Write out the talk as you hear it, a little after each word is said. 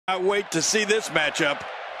I wait to see this matchup.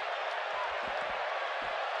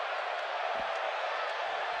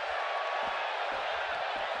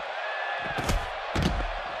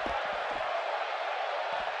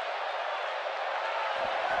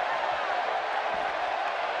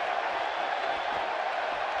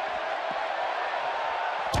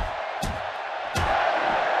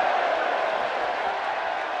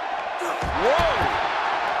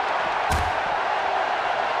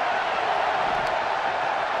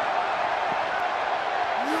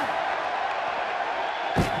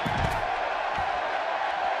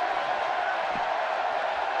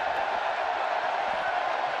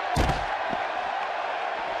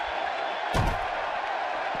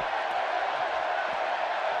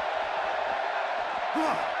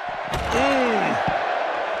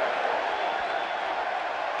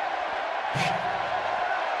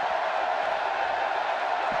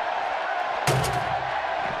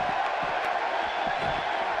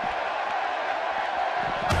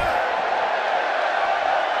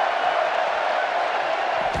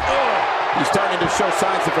 He's starting to show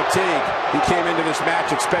signs of fatigue. He came into this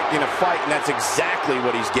match expecting a fight, and that's exactly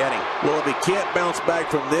what he's getting. Well, if he can't bounce back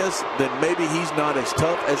from this, then maybe he's not as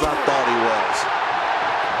tough as I thought he was.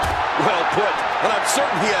 Well put, and I'm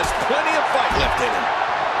certain he has plenty of fight left in him.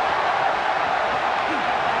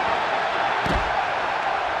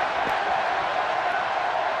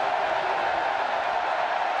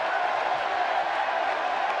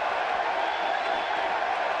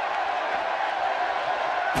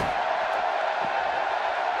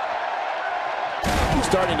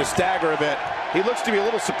 Starting to stagger a bit. He looks to be a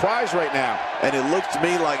little surprised right now. And it looks to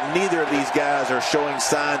me like neither of these guys are showing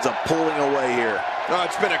signs of pulling away here. Oh,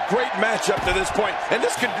 it's been a great match up to this point, and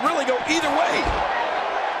this could really go either way.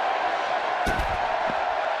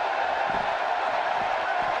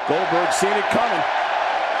 Goldberg seen it coming.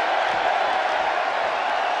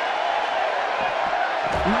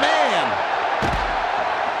 Man!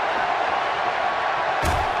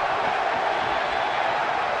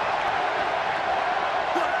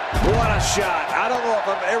 What a shot. I don't know if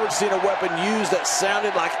I've ever seen a weapon used that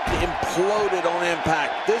sounded like it imploded on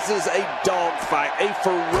impact. This is a dogfight, a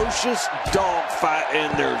ferocious dogfight,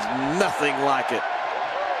 and there's nothing like it.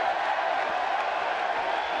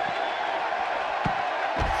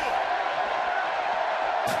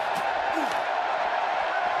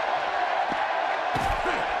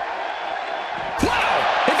 Wow!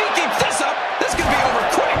 If he keeps this up, this could be over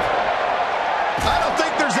quick. I don't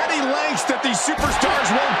think there's any lengths that these superstars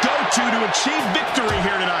won't go to achieve victory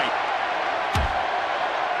here tonight.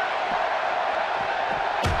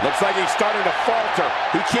 Looks like he's starting to falter.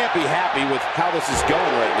 He can't be happy with how this is going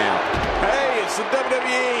right now. Hey, it's the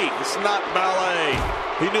WWE. It's not ballet.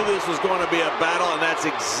 He knew this was going to be a battle, and that's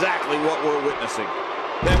exactly what we're witnessing.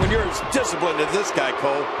 Man, when you're as disciplined as this guy,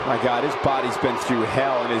 Cole. My God, his body's been through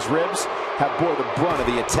hell, and his ribs have bore the brunt of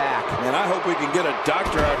the attack. Man, I hope we can get a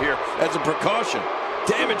doctor out here as a precaution.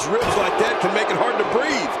 Damaged ribs like that can make it hard to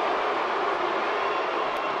breathe.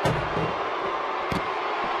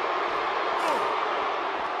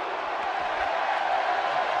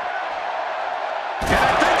 And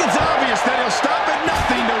I think it's obvious that he'll stop at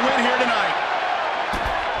nothing to win here tonight.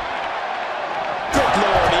 Good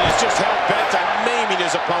Lord, he is just hell-bent on maiming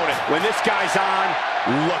his opponent. When this guy's on,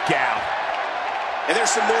 look out. And there's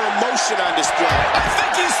some more emotion on display. I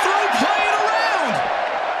think he's through playing around.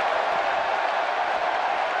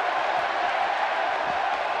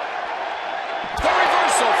 The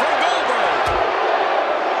reversal from Goldberg.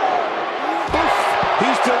 Oof.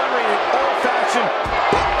 He's delivering an old-fashioned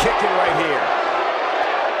butt kicking right here.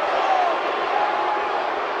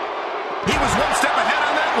 He was one step ahead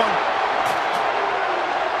on that one.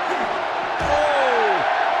 Oh!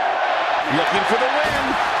 Looking for the win.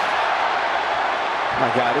 My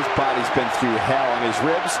God, his body's been through hell, and his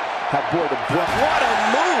ribs have bore the brunt. What a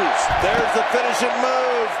move. There's the finishing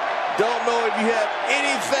move. Don't know if you have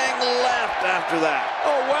anything left after that.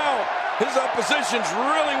 Oh, wow. His opposition's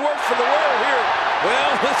really worked for the wear here. Well,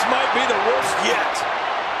 this might be the worst yet.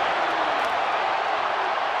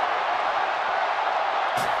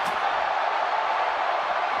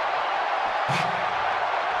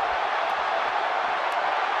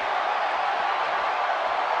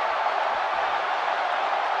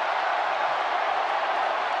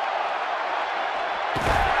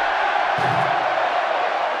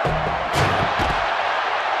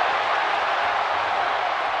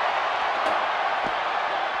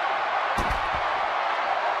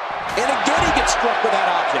 And again, he gets struck with that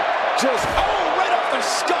object. Just, oh, right off the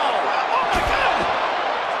skull. Oh, my God.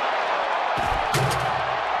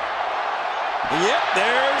 Yep,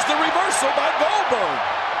 there's the reversal by Goldberg.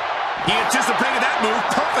 He anticipated that move.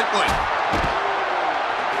 Perfect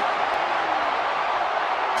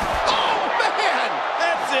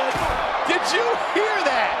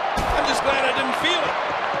just glad I didn't feel it.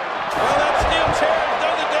 Well, that steel chair has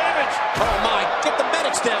done the damage. Oh, my. Get the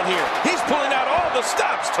medics down here. He's pulling out all the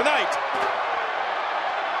stops tonight.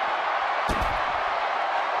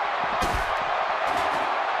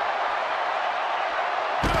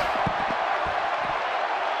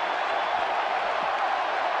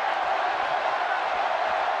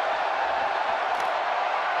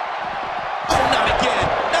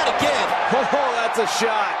 Oh, that's a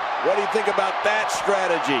shot. What do you think about that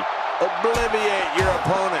strategy? Obliviate your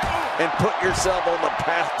opponent and put yourself on the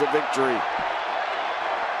path to victory.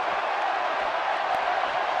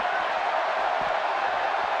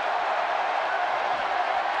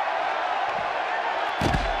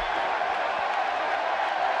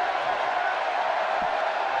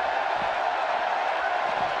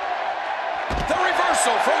 The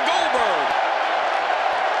reversal from Goldberg.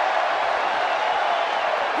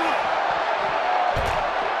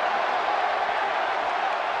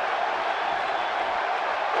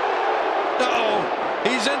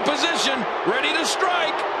 He's in position, ready to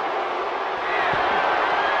strike.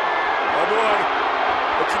 Oh, boy.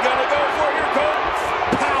 What you gonna go for here, Cole?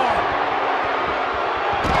 Power.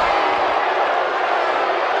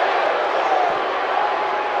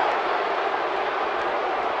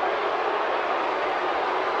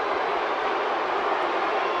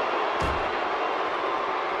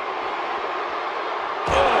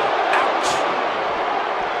 Oh, ouch.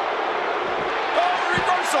 Oh,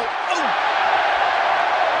 reversal. Oh.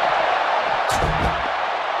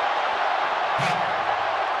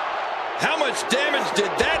 How much damage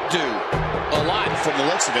did that do? A lot from the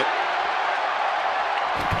looks of it.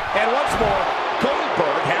 And once more,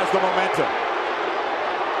 Goldberg has the momentum.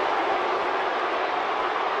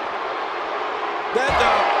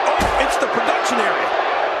 Oh, it's the production area.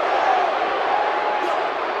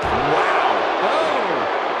 Wow. Oh.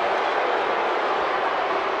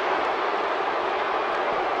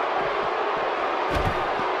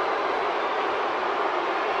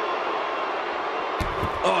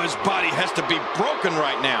 Oh, his body has to be broken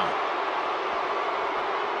right now.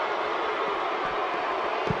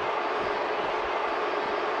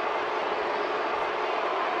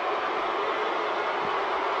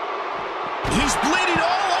 He's bleeding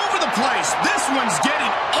all over the place. This one's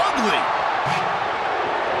getting ugly.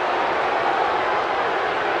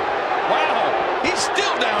 Wow, he's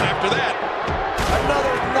still down after that.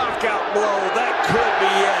 Another knockout blow. That could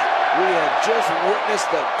be it. We have just witnessed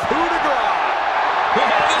the coup de grace. Oh,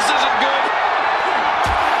 this isn't good.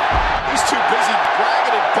 He's too busy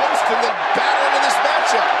bragging and boasting than battling in this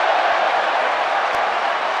matchup.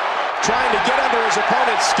 Trying to get under his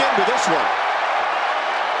opponent's skin with this one.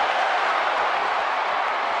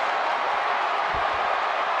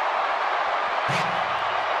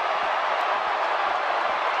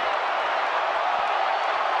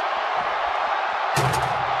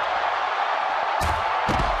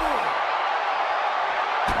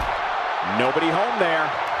 Nobody home there.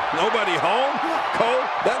 Nobody home? Cole,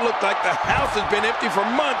 that looked like the house has been empty for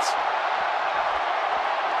months.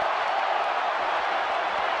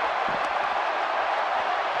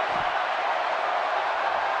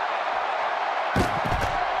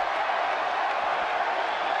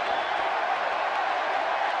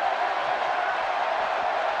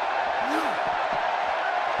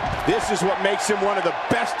 This is what makes him one of the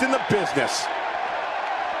best in the business.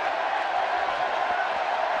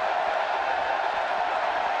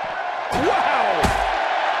 Wow!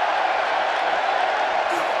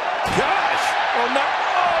 Gosh! Oh, no!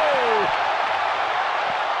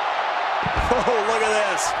 Oh, look at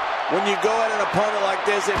this. When you go at an opponent like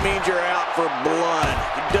this, it means you're out for blood.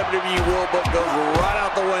 The WWE rulebook goes right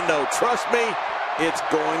out the window. Trust me, it's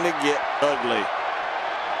going to get ugly.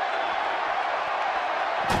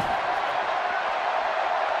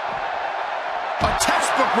 A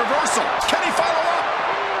textbook reversal. Can he follow up?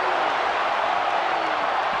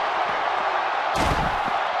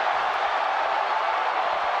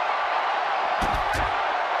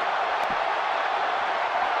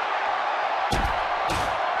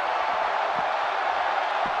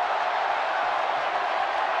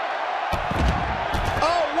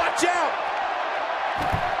 Oh, watch out!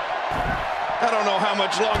 I don't know how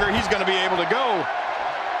much longer he's going to be able to go.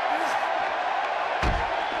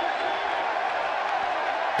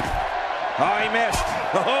 Oh, he missed.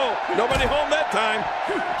 Oh, nobody home that time.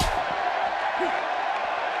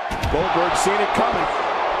 Goldberg seen it coming.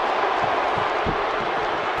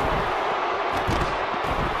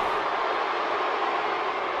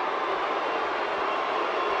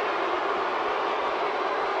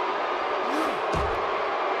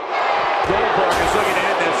 Goldberg is looking